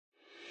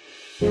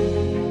Assalamu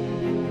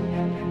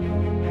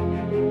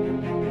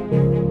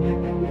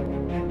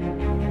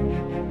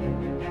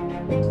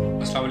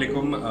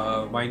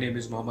alaikum. My name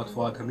is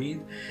Fuad Hameed.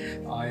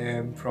 I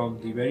am from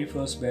the very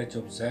first batch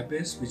of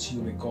SZABIST, which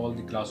you may call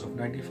the class of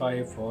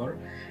 95 for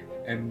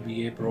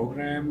MBA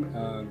program,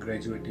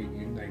 graduating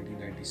in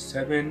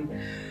 1997.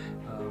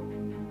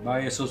 My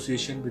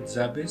association with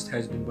SZABIST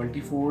has been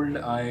multifold.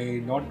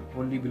 I not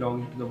only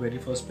belong to the very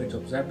first batch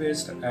of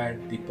SZABIST, I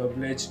had the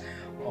privilege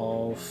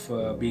of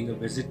being a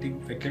visiting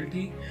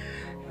faculty.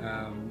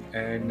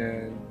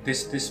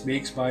 This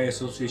makes my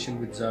association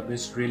with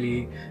SZABIST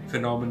really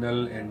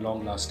phenomenal and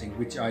long-lasting,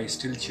 which I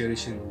still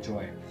cherish and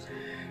enjoy.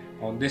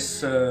 On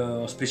this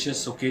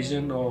auspicious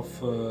occasion of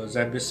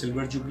SZABIST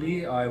Silver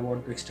Jubilee, I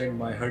want to extend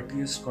my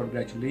heartiest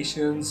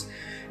congratulations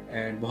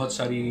and बहुत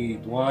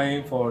सारी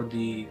दुआएं for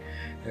the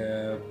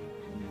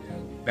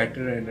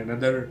better and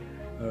another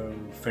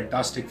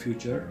fantastic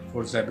future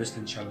for SZABIST,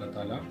 inshallah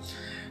ta'ala.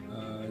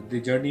 The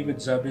journey with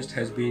SZABIST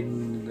has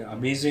been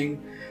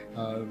amazing.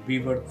 We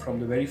were from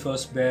the very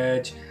first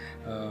batch,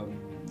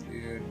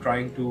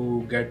 trying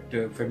to get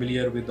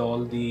familiar with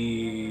all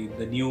the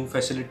new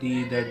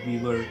facility that we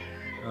were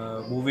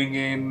moving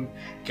in,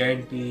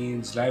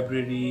 canteens,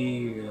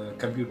 library,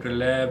 computer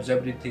labs,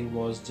 everything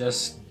was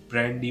just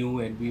brand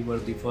new, and we were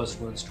the first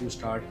ones to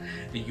start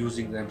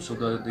using them. So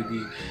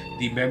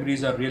the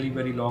memories are really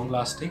very long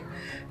lasting.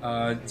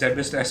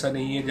 SZABIST ऐसा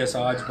नहीं है जैसा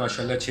आज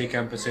माशाल्लाह 6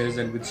 campuses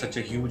and with such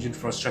a huge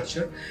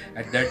infrastructure.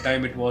 At that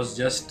time it was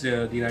just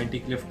the 90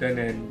 Clifton,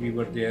 and we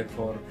were there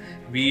for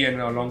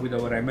and along with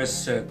our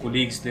MS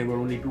colleagues, there were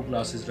only 2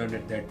 classes run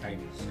at that time.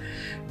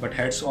 But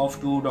hats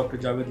off to Dr.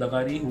 Javed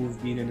Laghari,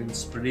 who've been an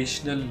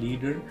inspirational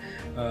leader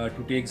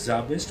to take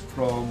SZABIST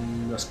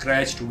from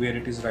scratch to where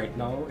it is right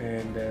now,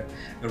 and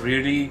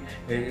really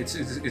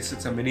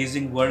it's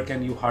amazing work,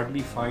 and you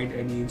hardly find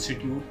any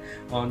institute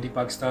on the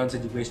Pakistan's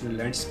educational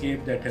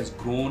landscape that has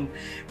grown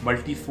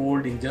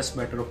multifold in just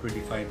matter of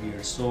 25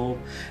 years. So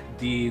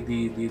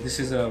this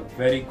is a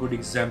very good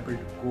example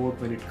to quote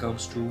when it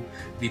comes to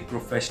the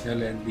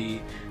professional and the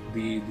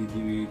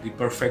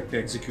perfect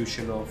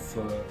execution of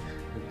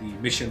the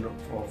mission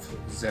of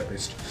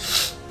SZABIST.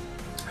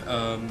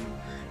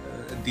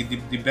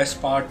 The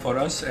best part for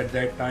us at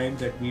that time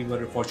that we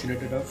were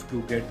fortunate enough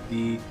to get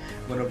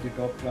one of the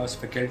top class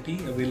faculty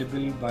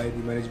available by the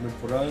management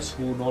for us,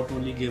 who not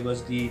only gave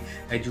us the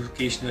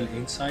educational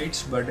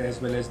insights but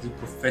as well as the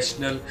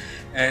professional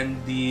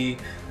and the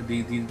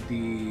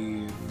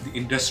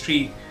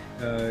industry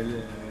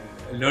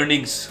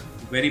learnings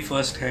very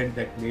first hand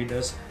that made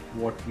us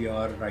what we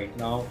are right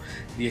now.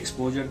 The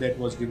exposure that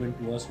was given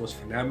to us was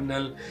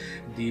phenomenal.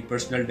 The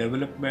personal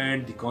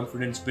development, the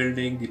confidence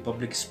building, the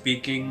public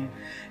speaking,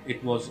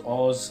 it was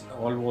all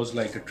was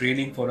like a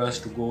training for us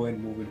to go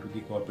and move into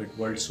the corporate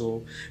world.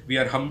 So we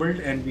are humbled,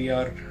 and we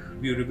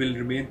will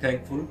remain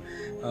thankful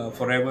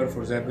forever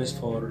for SZABIST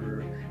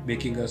for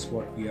making us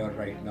what we are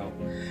right now.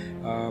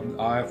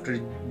 After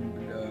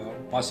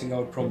passing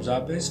out from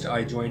SZABIST,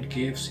 I joined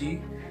KFC.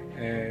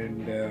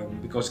 And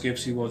because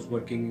KFC was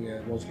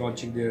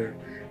launching their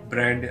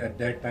brand at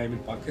that time in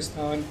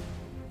Pakistan,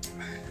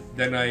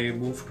 then I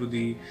moved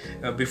to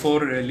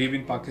before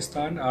leaving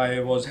Pakistan, I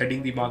was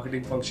heading the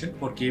marketing function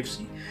for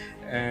KFC,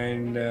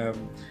 and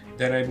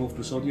then I moved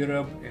to Saudi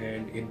Arab,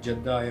 and in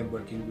Jeddah I am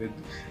working with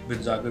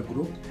Binzagr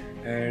group,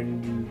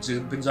 and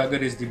Binzagr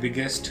is the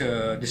biggest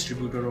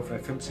distributor of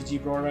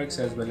FMCG products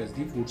as well as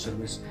the food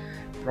service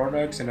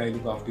products, and I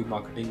look after the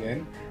marketing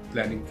and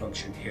planning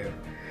function here.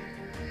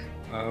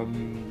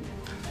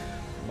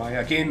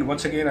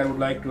 Once again, I would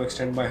like to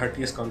extend my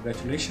heartiest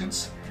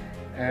congratulations,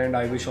 and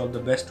I wish all the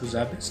best to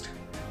SZABIST.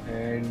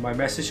 And my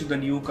message to the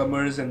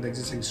newcomers and the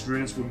existing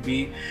students would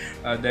be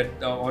that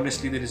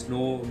honestly there is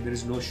no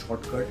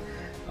shortcut.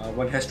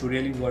 One has to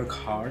really work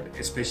hard,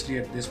 especially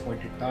at this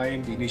point in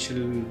time. The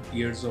initial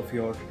years of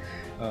your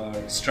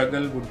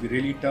struggle would be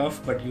really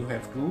tough, but you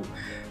have to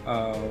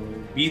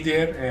be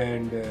there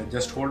and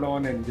just hold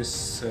on, and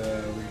this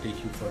will take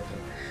you further.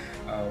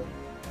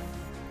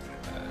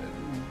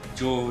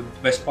 The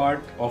best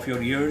part of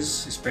your years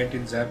spent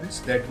in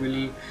SZABIST, that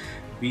will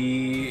be,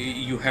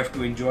 you have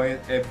to enjoy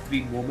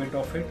every moment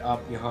of it.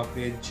 आप यहाँ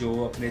पे जो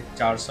अपने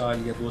 4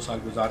 साल या 2 साल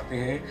गुजारते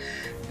हैं,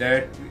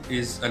 that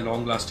is a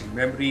long-lasting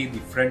memory.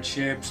 The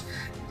friendships,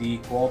 the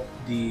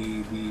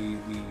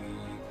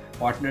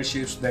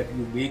partnerships that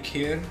you make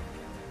here,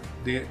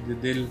 they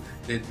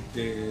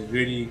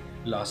really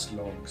last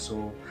long.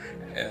 So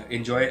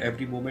enjoy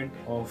every moment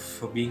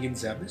of being in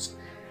SZABIST.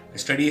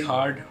 Study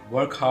hard,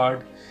 work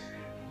hard,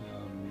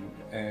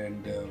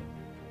 and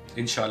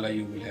inshallah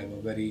you will have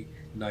a very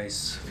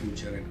nice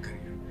future and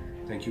career.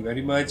 Thank you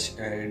very much,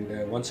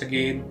 and once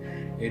again,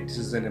 it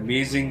is an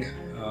amazing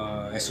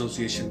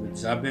association with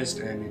SZABIST,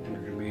 and it will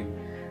remain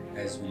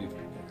as we live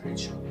together,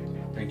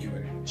 inshallah. Thank you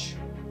very much.